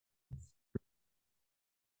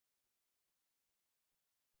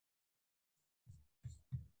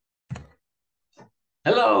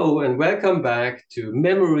Hello and welcome back to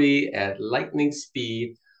Memory at Lightning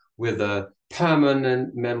Speed with a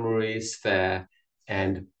permanent memory sphere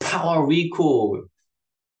and power recall.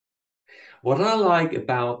 What I like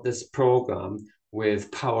about this program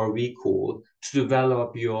with power recall to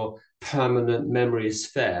develop your permanent memory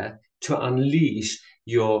sphere, to unleash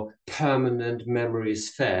your permanent memory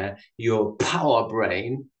sphere, your power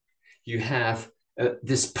brain. You have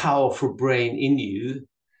this powerful brain in you.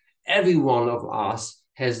 Every one of us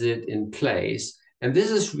has it in place. And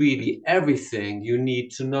this is really everything you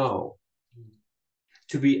need to know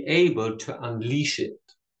to be able to unleash it.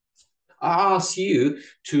 I ask you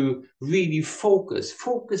to really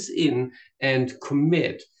focus in and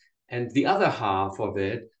commit. And the other half of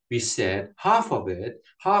it, we said, half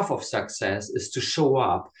of success is to show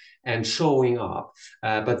up and showing up.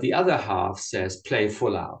 But the other half says play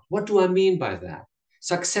full out. What do I mean by that?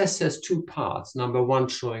 Success has two parts. Number one,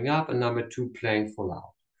 showing up, and number two, playing full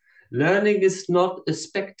out. Learning is not a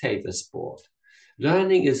spectator sport.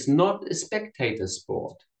 Learning is not a spectator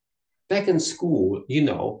sport. Back in school,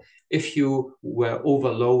 if you were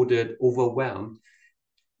overloaded, overwhelmed,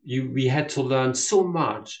 we had to learn so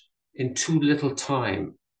much in too little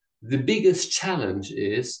time. The biggest challenge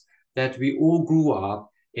is that we all grew up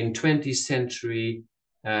in 20th century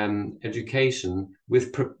education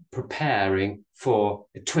with preparing for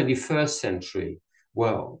a 21st century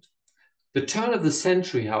world. The turn of the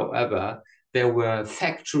century, however, there were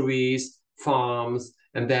factories, farms,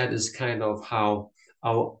 and that is kind of how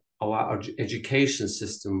our education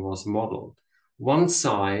system was modeled. One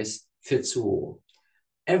size fits all.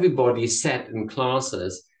 Everybody sat in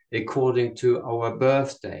classes according to our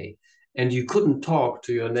birthday, and you couldn't talk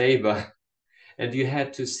to your neighbor, and you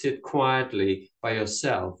had to sit quietly by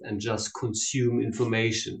yourself and just consume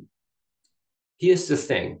information. Here's the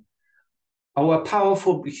thing. Our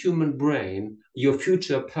powerful human brain, your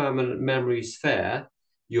future permanent memory sphere,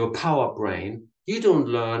 your power brain, you don't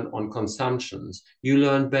learn on consumptions. You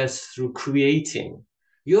learn best through creating.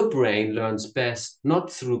 Your brain learns best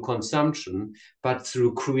not through consumption, but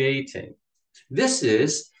through creating. This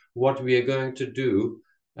is what we are going to do,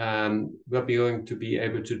 what we're going to be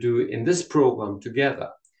able to do in this program together.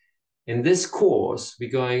 In this course, we're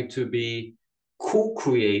going to be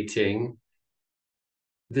co-creating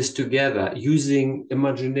this together using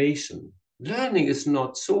imagination. Learning is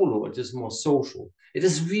not solo, it is more social. It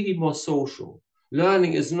is really more social.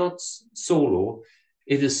 Learning is not solo,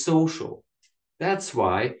 it is social. That's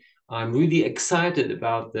why I'm really excited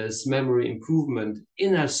about this memory improvement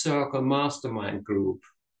inner circle mastermind group.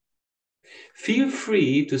 Feel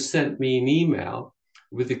free to send me an email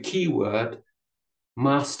with the keyword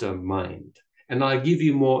mastermind, and I'll give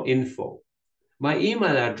you more info. My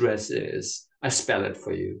email address is, I spell it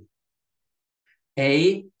for you,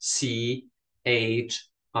 achimllemke,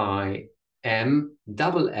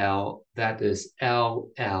 that is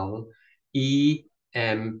LLEMKE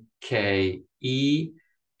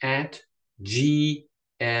at gmail.com.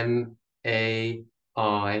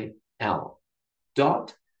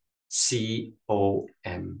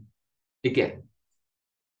 Again,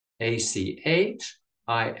 achimllemke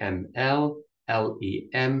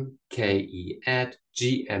at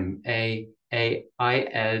gmail.com.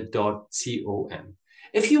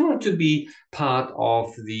 If you want to be part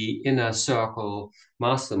of the Inner Circle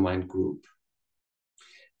Mastermind Group,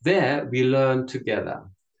 there we learn together,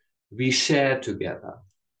 we share together.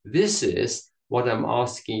 This is what I'm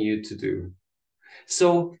asking you to do.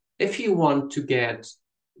 So if you want to get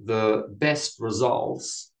the best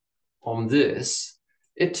results on this,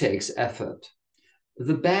 it takes effort.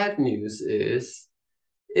 The bad news is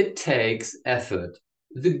it takes effort.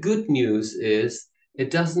 The good news is it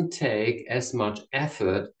doesn't take as much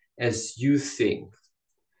effort as you think.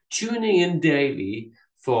 Tuning in daily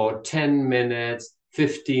for 10 minutes,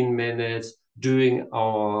 15 minutes, doing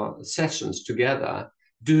our sessions together,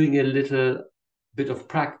 doing a little bit of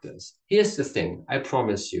practice. Here's the thing, I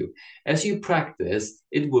promise you, as you practice,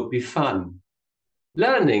 it would be fun.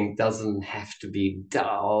 Learning doesn't have to be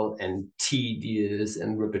dull and tedious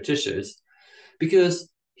and repetitious, because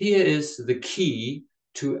here is the key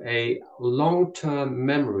to a long-term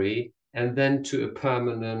memory and then to a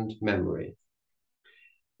permanent memory.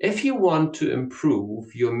 If you want to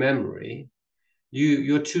improve your memory,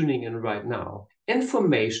 you're tuning in right now,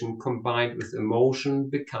 information combined with emotion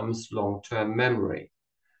becomes long-term memory,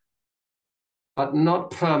 but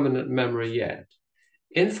not permanent memory yet.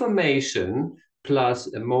 Information plus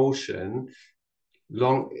emotion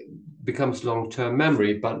becomes long-term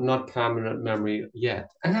memory, but not permanent memory yet.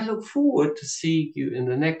 And I look forward to seeing you in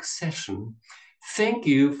the next session. Thank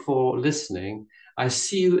you for listening. I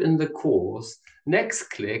see you in the course. Next,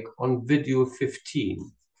 click on Video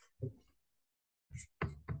 15.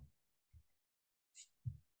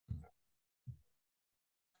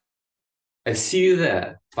 I see you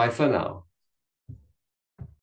there. Bye for now.